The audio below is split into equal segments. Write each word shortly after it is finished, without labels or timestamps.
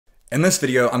In this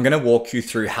video, I'm gonna walk you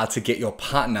through how to get your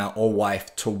partner or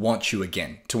wife to want you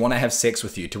again, to wanna have sex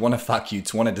with you, to wanna fuck you,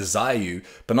 to wanna desire you,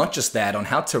 but not just that, on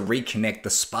how to reconnect the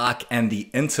spark and the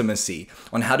intimacy,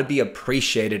 on how to be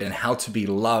appreciated and how to be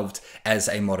loved as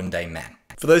a modern day man.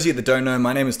 For those of you that don't know,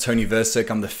 my name is Toni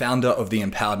Versic. I'm the founder of the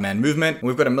Empowered Man Movement.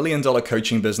 We've got $1 million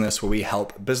coaching business where we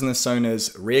help business owners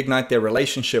reignite their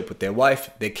relationship with their wife,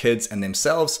 their kids, and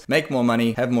themselves, make more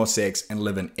money, have more sex, and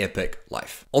live an epic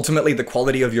life. Ultimately, the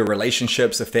quality of your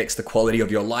relationships affects the quality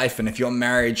of your life, and if your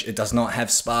marriage, it does not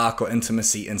have spark or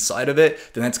intimacy inside of it,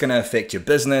 then that's gonna affect your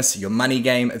business, your money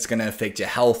game, it's gonna affect your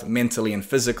health mentally and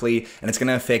physically, and it's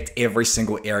gonna affect every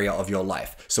single area of your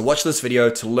life. So watch this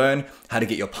video to learn how to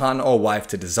get your partner or wife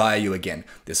to desire you again.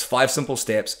 There's 5 simple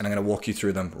steps and I'm gonna walk you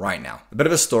through them right now. A bit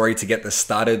of a story to get this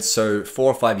started. So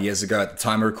 4 or 5 years ago, at the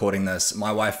time of recording this,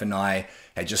 my wife and I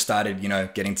had just started,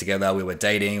 getting together. We were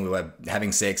dating, we were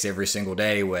having sex every single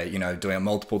day. We're, doing it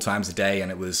multiple times a day,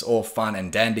 and it was all fun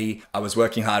and dandy. I was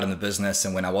working hard in the business,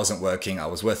 and when I wasn't working, I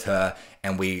was with her,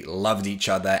 and we loved each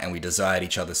other and we desired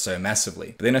each other so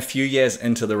massively. But then a few years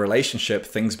into the relationship,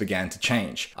 things began to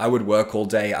change. I would work all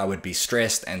day, I would be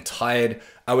stressed and tired.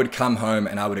 I would come home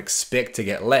and I would expect to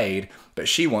get laid, but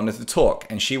she wanted to talk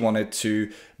and she wanted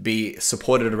to be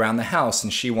supported around the house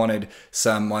and she wanted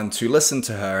someone to listen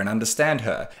to her and understand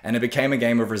her. And it became a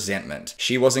game of resentment.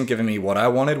 She wasn't giving me what I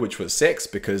wanted, which was sex,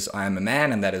 because I am a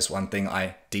man and that is one thing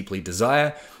I deeply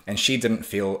desire. And she didn't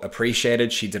feel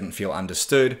appreciated. She didn't feel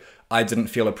understood. I didn't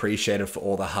feel appreciated for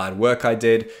all the hard work I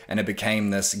did, and it became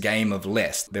this game of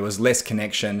less. There was less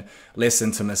connection, less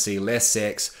intimacy, less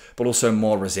sex, but also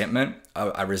more resentment.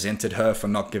 I resented her for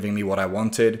not giving me what I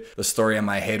wanted. The story in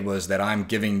my head was that I'm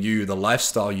giving you the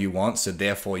lifestyle you want, so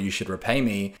therefore you should repay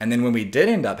me. And then when we did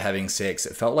end up having sex,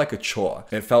 it felt like a chore.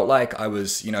 It felt like I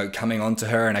was, coming onto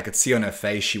her and I could see on her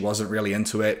face she wasn't really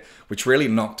into it, which really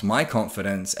knocked my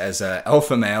confidence as an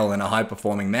alpha male and a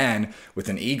high-performing man with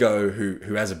an ego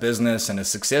who has a business and is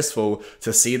successful.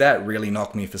 To see that really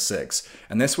knocked me for 6.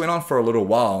 And this went on for a little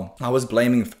while. I was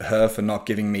blaming her for not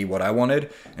giving me what I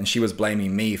wanted, and she was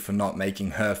blaming me for not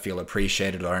making her feel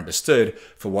appreciated or understood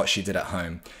for what she did at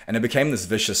home. And it became this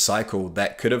vicious cycle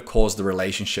that could have caused the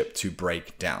relationship to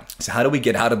break down. So how do we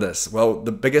get out of this? Well,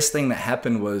 the biggest thing that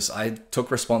happened was I took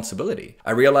responsibility.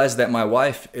 I realized that my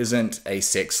wife isn't a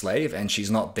sex slave and she's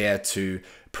not there to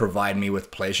provide me with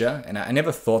pleasure. And I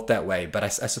never thought that way, but I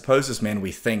suppose as men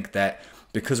we think that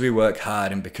because we work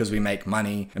hard and because we make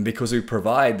money and because we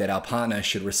provide, that our partner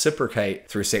should reciprocate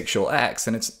through sexual acts,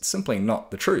 and it's simply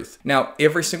not the truth. Now,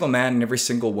 every single man and every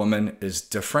single woman is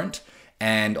different.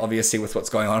 And obviously with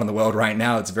what's going on in the world right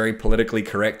now, it's very politically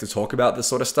correct to talk about this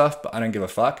sort of stuff, but I don't give a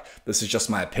fuck. This is just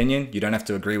my opinion. You don't have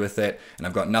to agree with it. And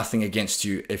I've got nothing against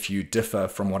you if you differ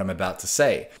from what I'm about to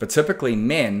say. But typically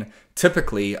men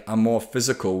are more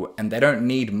physical and they don't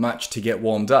need much to get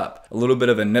warmed up. A little bit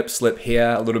of a nip slip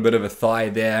here, a little bit of a thigh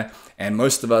there, and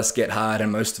most of us get hard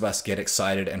and most of us get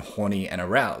excited and horny and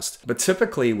aroused. But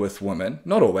typically with women,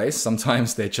 not always,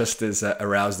 sometimes they're just as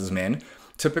aroused as men.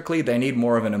 Typically, they need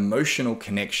more of an emotional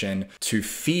connection to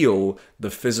feel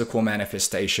the physical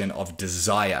manifestation of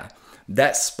desire.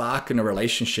 That spark in a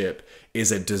relationship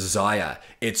is a desire.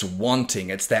 It's wanting.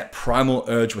 It's that primal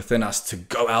urge within us to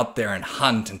go out there and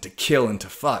hunt and to kill and to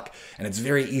fuck. And it's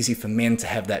very easy for men to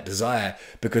have that desire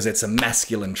because it's a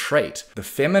masculine trait. The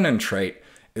feminine trait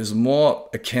is more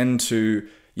akin to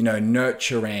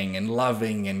nurturing and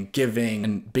loving and giving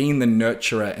and being the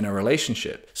nurturer in a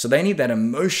relationship. So they need that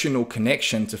emotional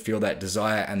connection to feel that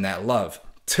desire and that love.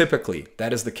 Typically,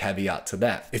 that is the caveat to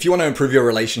that. If you want to improve your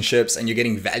relationships and you're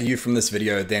getting value from this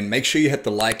video, then make sure you hit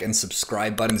the like and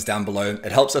subscribe buttons down below.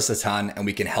 It helps us a ton and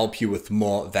we can help you with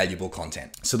more valuable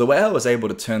content. So the way I was able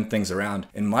to turn things around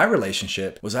in my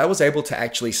relationship was I was able to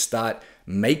actually start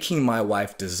making my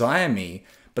wife desire me.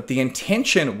 But the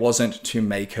intention wasn't to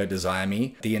make her desire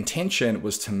me. The intention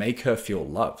was to make her feel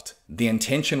loved. The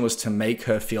intention was to make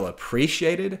her feel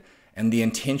appreciated. And the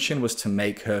intention was to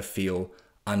make her feel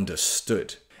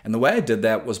understood. And the way I did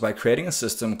that was by creating a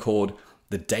system called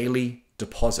the daily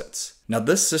deposits. Now,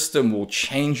 this system will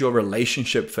change your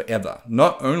relationship forever.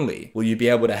 Not only will you be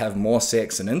able to have more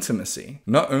sex and intimacy,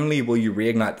 not only will you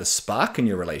reignite the spark in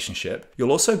your relationship,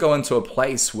 you'll also go into a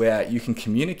place where you can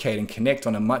communicate and connect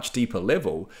on a much deeper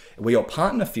level, where your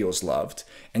partner feels loved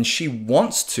and she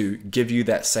wants to give you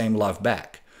that same love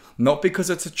back. Not because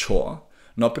it's a chore,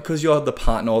 not because you're the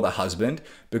partner or the husband,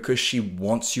 because she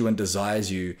wants you and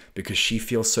desires you because she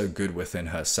feels so good within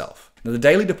herself. Now, the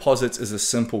daily deposits is a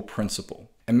simple principle.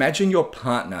 Imagine your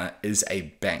partner is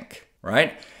a bank,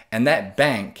 right? And that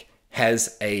bank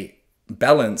has a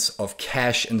balance of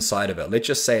cash inside of it. Let's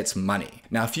just say it's money.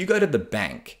 Now, if you go to the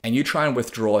bank and you try and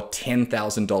withdraw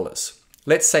 $10,000,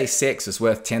 let's say sex is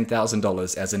worth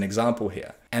 $10,000 as an example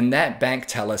here, and that bank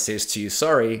teller says to you,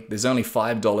 sorry, there's only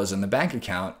 $5 in the bank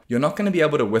account, you're not going to be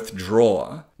able to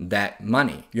withdraw that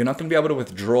money. You're not going to be able to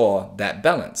withdraw that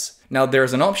balance. Now,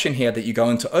 there's an option here that you go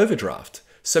into overdraft.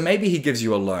 So maybe he gives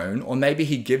you a loan, or maybe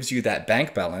he gives you that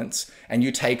bank balance and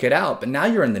you take it out, but now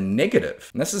you're in the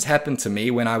negative. And this has happened to me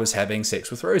when I was having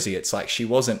sex with Rosie. It's like she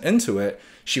wasn't into it.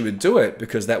 She would do it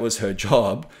because that was her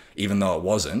job, even though it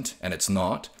wasn't, and it's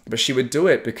not. But she would do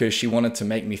it because she wanted to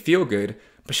make me feel good,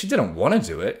 but she didn't want to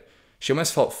do it. She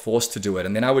almost felt forced to do it.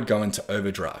 And then I would go into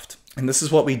overdraft. And this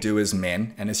is what we do as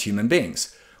men and as human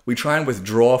beings. We try and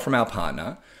withdraw from our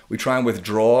partner. We try and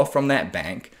withdraw from that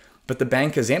bank. But the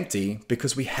bank is empty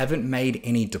because we haven't made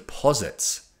any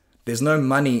deposits. There's no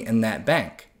money in that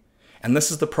bank. And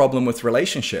this is the problem with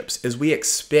relationships, is we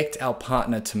expect our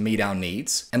partner to meet our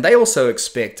needs, and they also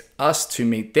expect us to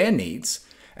meet their needs.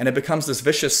 And it becomes this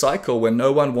vicious cycle where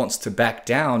no one wants to back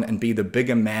down and be the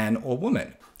bigger man or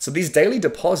woman. So these daily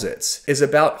deposits is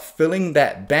about filling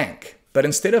that bank. But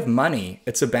instead of money,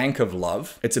 it's a bank of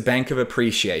love, it's a bank of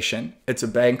appreciation, it's a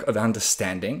bank of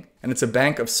understanding, and it's a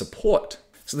bank of support.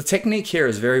 So the technique here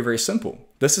is very, very simple.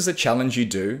 This is a challenge you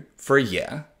do for a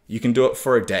year. You can do it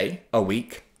for a day, a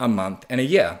week, a month, and a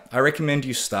year. I recommend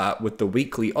you start with the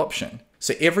weekly option.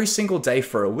 So every single day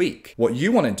for a week, what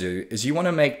you want to do is you want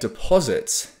to make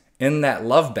deposits in that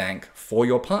love bank for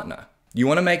your partner. You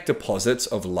want to make deposits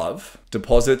of love,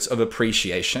 deposits of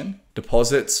appreciation,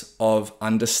 deposits of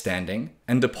understanding,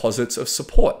 and deposits of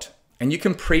support. And you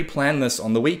can pre-plan this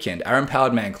on the weekend. Our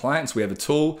Empowered Man clients, we have a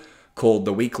tool called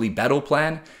the Weekly Battle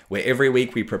Plan, where every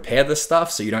week we prepare this stuff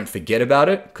so you don't forget about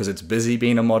it because it's busy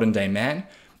being a modern day man,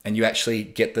 and you actually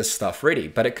get this stuff ready.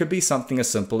 But it could be something as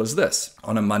simple as this.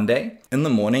 On a Monday, in the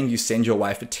morning, you send your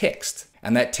wife a text,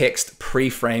 and that text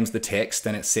pre-frames the text,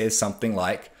 and it says something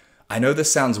like, I know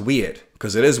this sounds weird,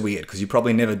 because it is weird, because you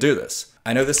probably never do this.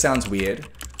 I know this sounds weird.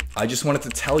 I just wanted to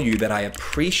tell you that I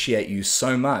appreciate you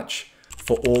so much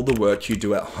for all the work you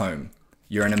do at home.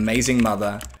 You're an amazing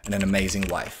mother and an amazing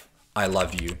wife. I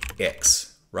love you,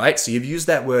 X, right? So you've used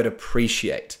that word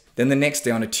appreciate. Then the next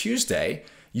day on a Tuesday,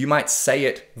 you might say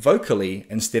it vocally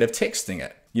instead of texting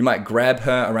it. You might grab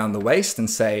her around the waist and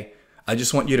say, I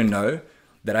just want you to know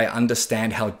that I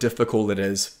understand how difficult it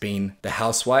is being the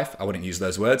housewife. I wouldn't use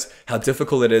those words. How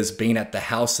difficult it is being at the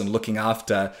house and looking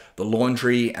after the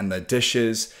laundry and the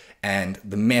dishes and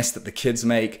the mess that the kids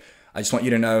make. I just want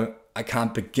you to know I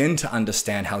can't begin to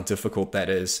understand how difficult that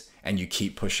is, and you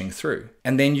keep pushing through.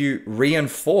 And then you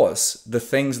reinforce the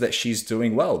things that she's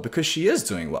doing well, because she is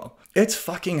doing well. It's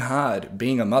fucking hard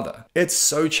being a mother. It's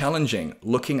so challenging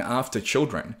looking after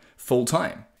children full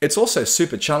time. It's also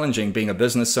super challenging being a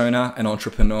business owner, an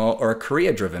entrepreneur, or a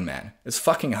career-driven man. It's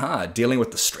fucking hard dealing with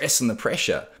the stress and the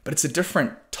pressure, but it's a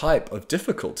different type of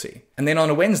difficulty. And then on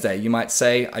a Wednesday, you might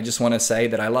say, I just want to say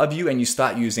that I love you, and you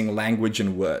start using language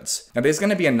and words. Now, there's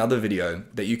going to be another video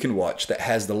that you can watch that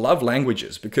has the love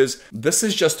languages, because this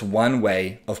is just one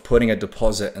way of putting a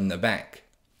deposit in the bank.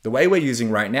 The way we're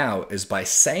using right now is by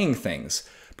saying things.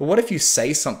 But what if you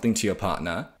say something to your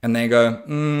partner and they go,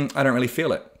 I don't really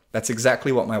feel it. That's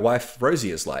exactly what my wife,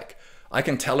 Rosie, is like. I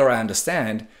can tell her I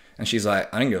understand, and she's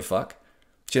like, I don't give a fuck.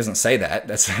 She doesn't say that.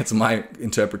 That's my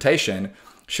interpretation.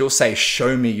 She'll say,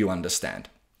 show me you understand.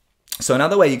 So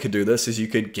another way you could do this is you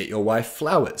could get your wife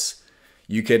flowers.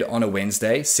 You could, on a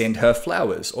Wednesday, send her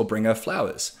flowers or bring her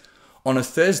flowers. On a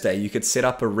Thursday, you could set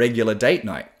up a regular date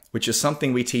night, which is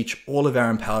something we teach all of our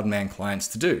Empowered Man clients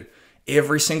to do.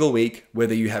 Every single week,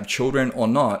 whether you have children or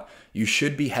not, you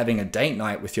should be having a date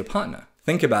night with your partner.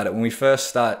 Think about it. When we first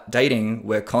start dating,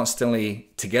 we're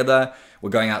constantly together. We're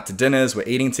going out to dinners, we're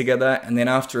eating together. And then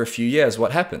after a few years,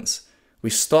 what happens? We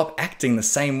stop acting the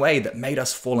same way that made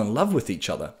us fall in love with each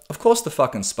other. Of course, the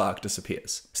fucking spark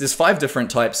disappears. So there's 5 different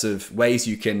types of ways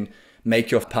you can make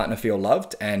your partner feel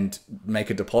loved and make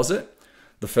a deposit.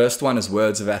 The first one is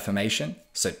words of affirmation,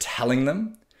 so telling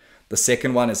them. The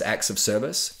second one is acts of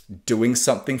service, doing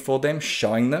something for them,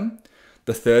 showing them.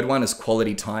 The third one is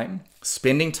quality time,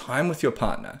 spending time with your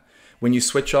partner. When you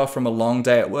switch off from a long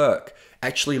day at work,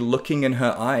 actually looking in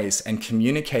her eyes and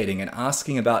communicating and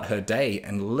asking about her day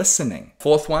and listening.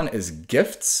 Fourth one is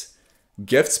gifts.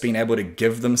 Gifts, being able to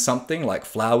give them something like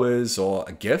flowers or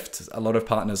a gift. A lot of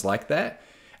partners like that.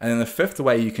 And then the fifth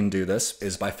way you can do this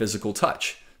is by physical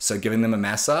touch. So giving them a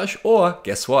massage, or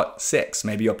guess what? Sex.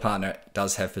 Maybe your partner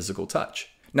does have physical touch.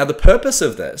 Now the purpose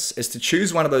of this is to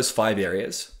choose one of those 5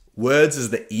 areas. Words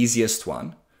is the easiest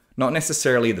one. Not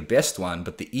necessarily the best one,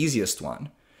 but the easiest one.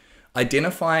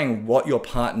 Identifying what your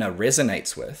partner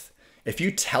resonates with. If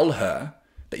you tell her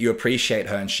that you appreciate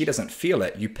her and she doesn't feel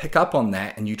it, you pick up on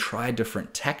that and you try a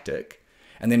different tactic.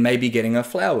 And then maybe getting her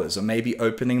flowers, or maybe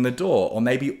opening the door, or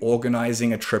maybe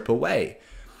organizing a trip away.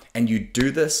 And you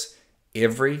do this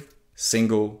every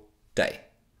single day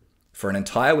for an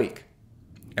entire week.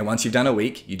 And once you've done a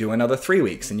week, you do another 3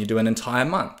 weeks and you do an entire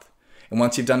month. And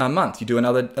once you've done a month, you do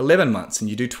another 11 months and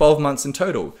you do 12 months in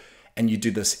total. And you do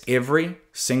this every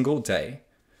single day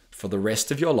for the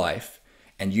rest of your life.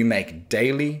 And you make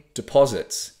daily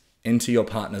deposits into your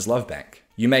partner's love bank.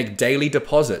 You make daily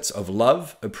deposits of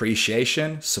love,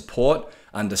 appreciation, support,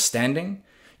 understanding.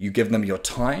 You give them your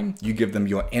time, you give them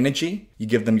your energy, you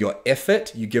give them your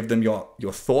effort, you give them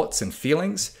your thoughts and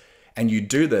feelings. And you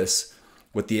do this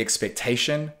with the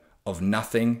expectation of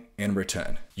nothing in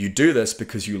return. You do this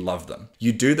because you love them.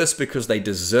 You do this because they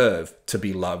deserve to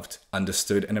be loved,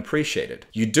 understood, and appreciated.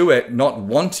 You do it not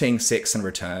wanting sex in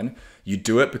return. You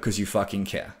do it because you fucking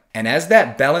care. And as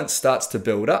that balance starts to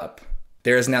build up,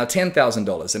 there is now $10,000 and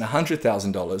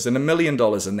 $100,000 and $1 million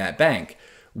in that bank.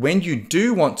 When you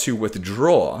do want to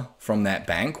withdraw from that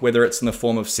bank, whether it's in the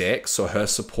form of sex or her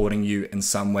supporting you in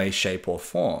some way, shape, or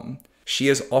form, she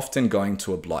is often going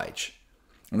to oblige.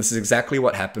 And this is exactly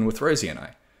what happened with Rosie and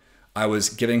I. I was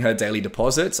giving her daily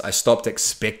deposits. I stopped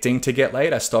expecting to get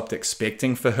laid. I stopped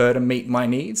expecting for her to meet my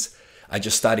needs. I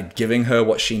just started giving her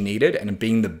what she needed and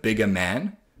being the bigger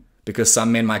man. Because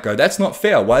some men might go, that's not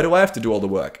fair. Why do I have to do all the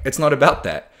work? It's not about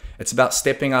that. It's about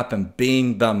stepping up and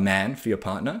being the man for your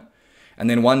partner. And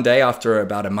then one day, after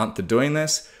about a month of doing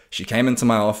this, she came into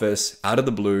my office out of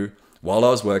the blue while I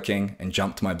was working and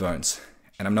jumped my bones.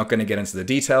 And I'm not going to get into the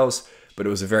details, but it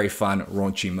was a very fun,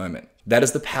 raunchy moment. That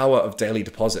is the power of daily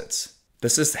deposits.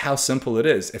 This is how simple it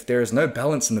is. If there is no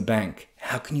balance in the bank,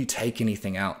 how can you take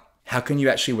anything out? How can you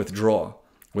actually withdraw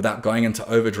without going into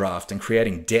overdraft and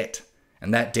creating debt?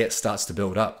 And that debt starts to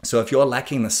build up. So if you're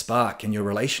lacking the spark in your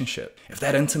relationship, if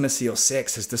that intimacy or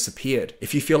sex has disappeared,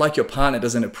 if you feel like your partner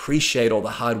doesn't appreciate all the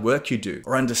hard work you do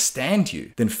or understand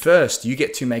you, then first you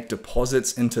get to make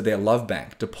deposits into their love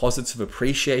bank, deposits of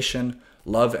appreciation,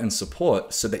 love, and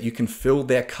support so that you can fill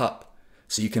their cup,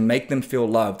 so you can make them feel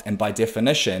loved. And by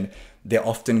definition, they're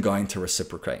often going to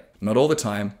reciprocate. Not all the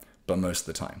time, but most of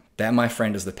the time. That, my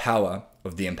friend, is the power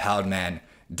of the Empowered Man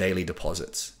daily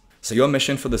deposits. So your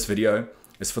mission for this video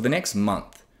is for the next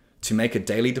month to make a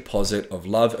daily deposit of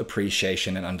love,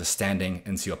 appreciation, and understanding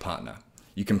into your partner.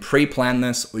 You can pre-plan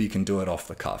this or you can do it off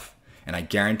the cuff. And I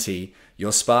guarantee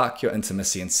your spark, your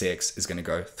intimacy, and sex is going to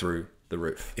go through the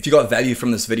roof. If you got value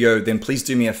from this video, then please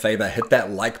do me a favor, hit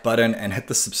that like button and hit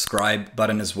the subscribe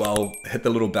button as well. Hit the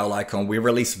little bell icon. We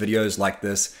release videos like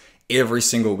this every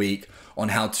single week on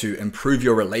how to improve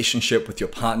your relationship with your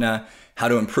partner, how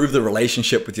to improve the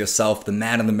relationship with yourself, the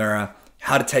man in the mirror,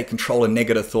 how to take control of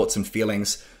negative thoughts and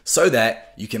feelings so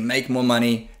that you can make more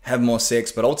money, have more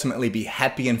sex, but ultimately be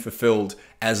happy and fulfilled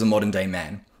as a modern day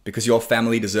man, because your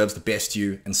family deserves the best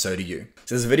you and so do you.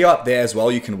 So there's a video up there as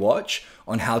well you can watch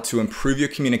on how to improve your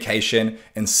communication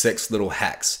in 6 little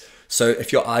hacks. So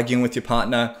if you're arguing with your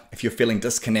partner, if you're feeling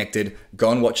disconnected,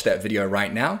 go and watch that video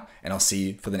right now and I'll see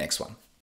you for the next one.